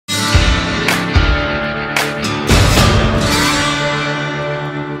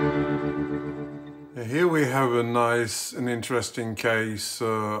have a nice and interesting case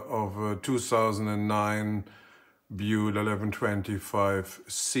of a 2009 Buell 1125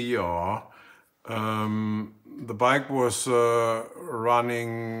 CR. The bike was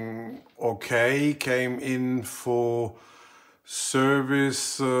running okay, came in for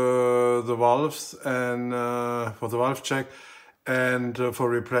service the valves and for the valve check and for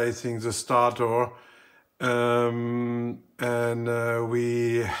replacing the starter.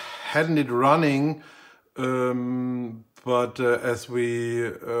 We hadn't it running, but as we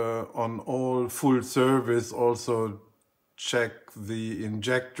on all full service also check the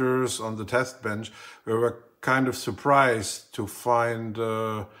injectors on the test bench, we were kind of surprised to find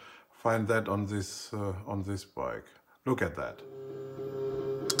that on this bike. Look at that.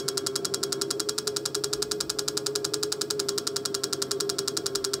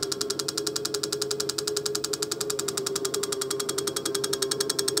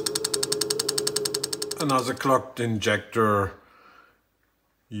 Another clogged injector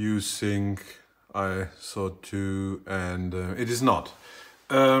using, I thought too, and it is not.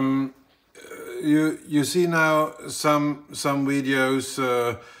 You see now some videos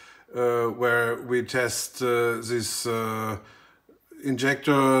where we test these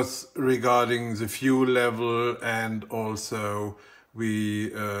injectors regarding the fuel level, and also we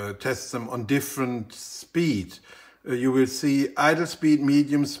test them on different speed. You will see idle speed,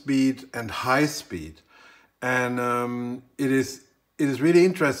 medium speed and high speed. And it is really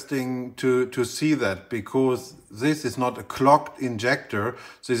interesting to see that, because this is not a clogged injector.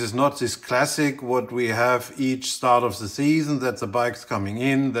 This is not this classic what we have each start of the season, that the bike's coming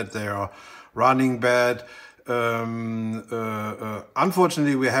in, that they are running bad.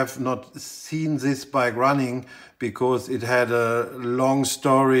 Unfortunately, we have not seen this bike running because it had a long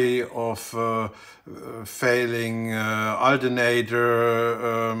story of failing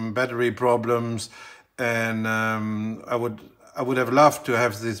alternator, battery problems. And I would have loved to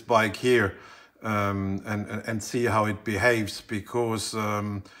have this bike here and see how it behaves, because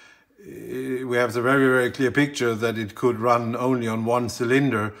we have the very, very clear picture that it could run only on one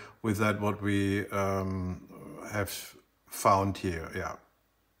cylinder with that what we have found here. Yeah,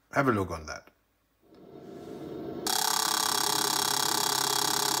 have a look on that.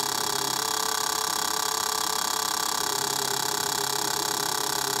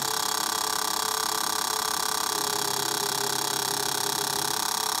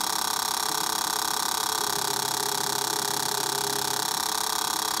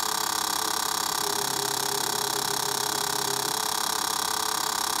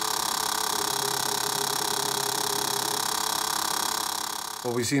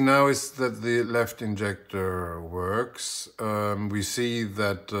 What we see now is that the left injector works. We see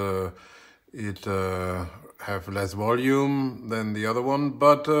that it have less volume than the other one,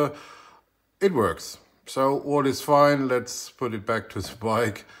 but it works. So all is fine. Let's put it back to the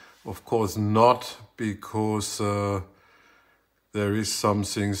bike. Of course not, because there is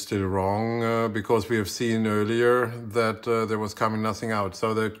something still wrong, because we have seen earlier that there was coming nothing out.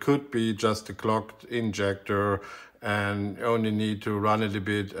 So there could be just a clogged injector and only need to run it a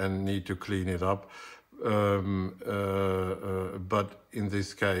bit and need to clean it up. But in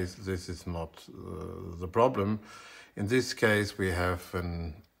this case, this is not the problem. In this case, we have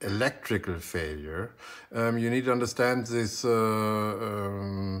an electrical failure. You need to understand this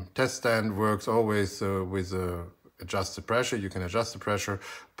test stand works always with adjusted pressure. You can adjust the pressure,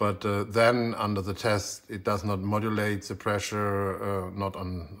 but then under the test it does not modulate the pressure, not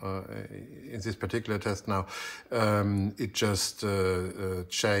on in this particular test now. It just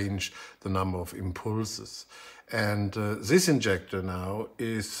change the number of impulses. And this injector now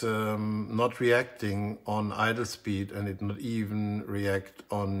is not reacting on idle speed, and it not even react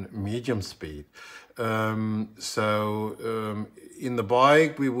on medium speed. In the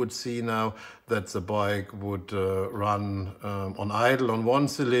bike, we would see now that the bike would run on idle on one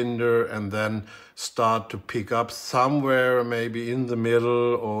cylinder and then start to pick up somewhere, maybe in the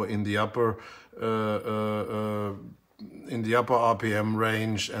middle or in the upper RPM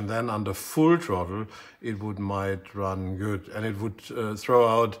range, and then under full throttle it might run good, and it would throw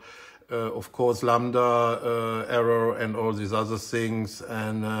out of course lambda error and all these other things.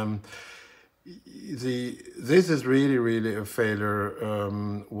 And this is really a failure,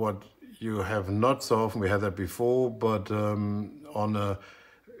 what you have not so often. We had that before, but on a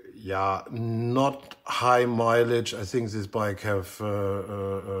not high mileage. I think this bike have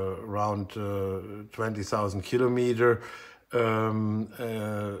around 20,000 kilometer, and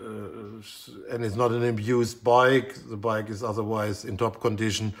it's not an abused bike. The bike is otherwise in top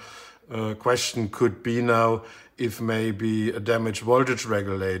condition. Question could be now if maybe a damaged voltage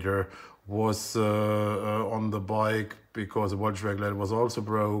regulator was on the bike because the voltage regulator was also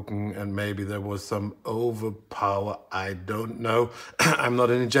broken, and maybe there was some overpower. I don't know. I'm not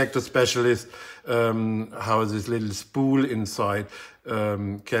an injector specialist. How this little spool inside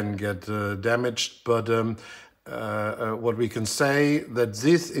can get damaged, but what we can say that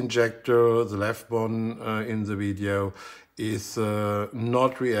this injector, the left one in the video, is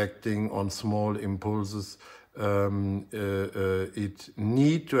not reacting on small impulses. It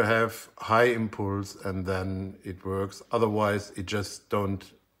need to have high impulse and then it works. Otherwise, it just don't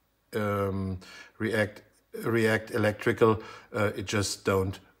react electrical. It just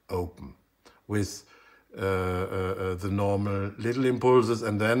don't open with the normal little impulses.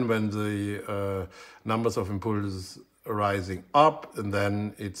 And then when the numbers of impulses are rising up, and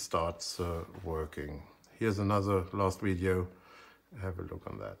then it starts working. Here's another last video. Have a look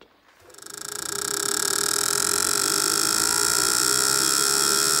on that.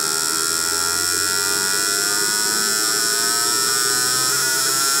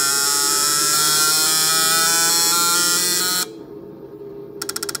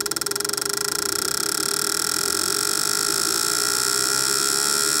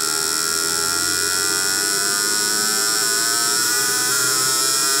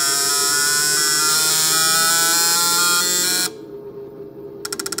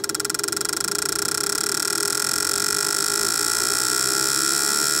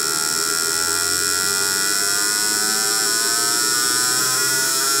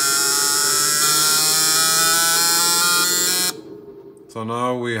 So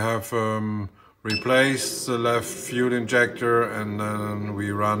now we have replaced the left fuel injector, and then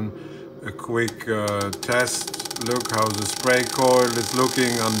we run a quick test. Look how the spray coil is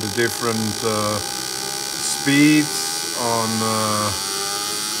looking on the different speeds. On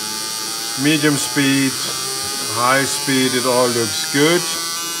medium speed, high speed, it all looks good.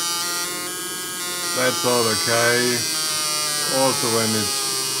 That's all okay. Also when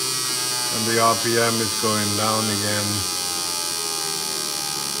the RPM is going down again.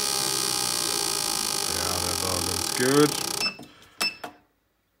 Good.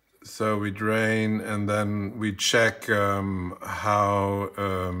 So we drain and then we check how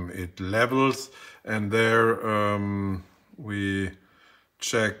it levels, and there we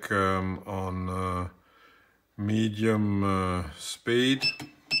check on medium speed.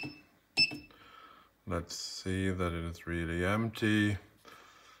 Let's see that it is really empty,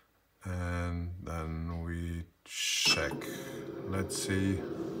 and then we check. Let's see.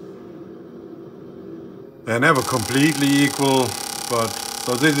 They're never completely equal, but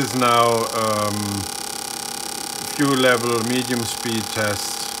so this is now fuel level medium speed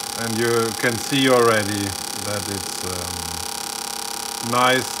test, and you can see already that it's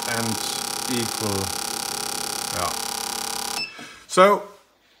nice and equal. Yeah. So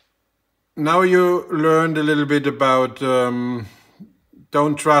now you learned a little bit about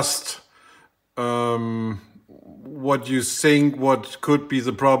don't trust what you think, what could be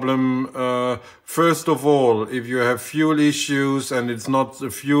the problem. First of all, if you have fuel issues and it's not a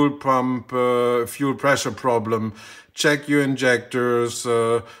fuel pump, fuel pressure problem, check your injectors,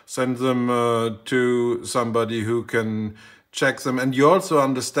 send them to somebody who can check them. And you also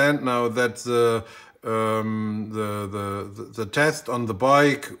understand now that the test on the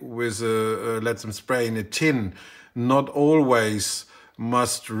bike with let them spray in a tin, not always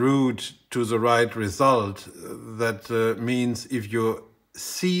must route to the right result. That means if you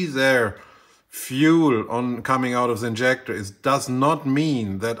see their fuel coming out of the injector, it does not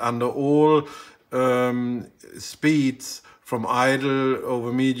mean that under all speeds from idle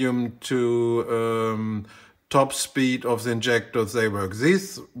over medium to top speed of the injectors, they work.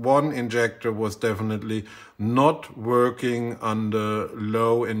 This one injector was definitely not working under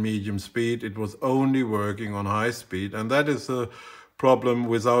low and medium speed. It was only working on high speed, and that is a problem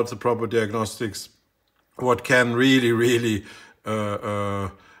without the proper diagnostics, what can really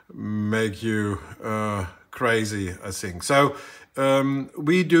make you crazy, I think. So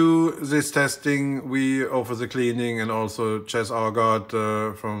we do this testing, we offer the cleaning, and also Chaz Aagaard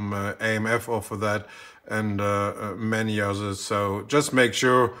from AMF offer that, and many others. So just make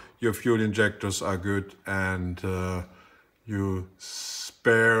sure your fuel injectors are good and you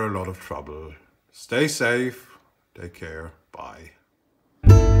spare a lot of trouble. Stay safe, take care, bye.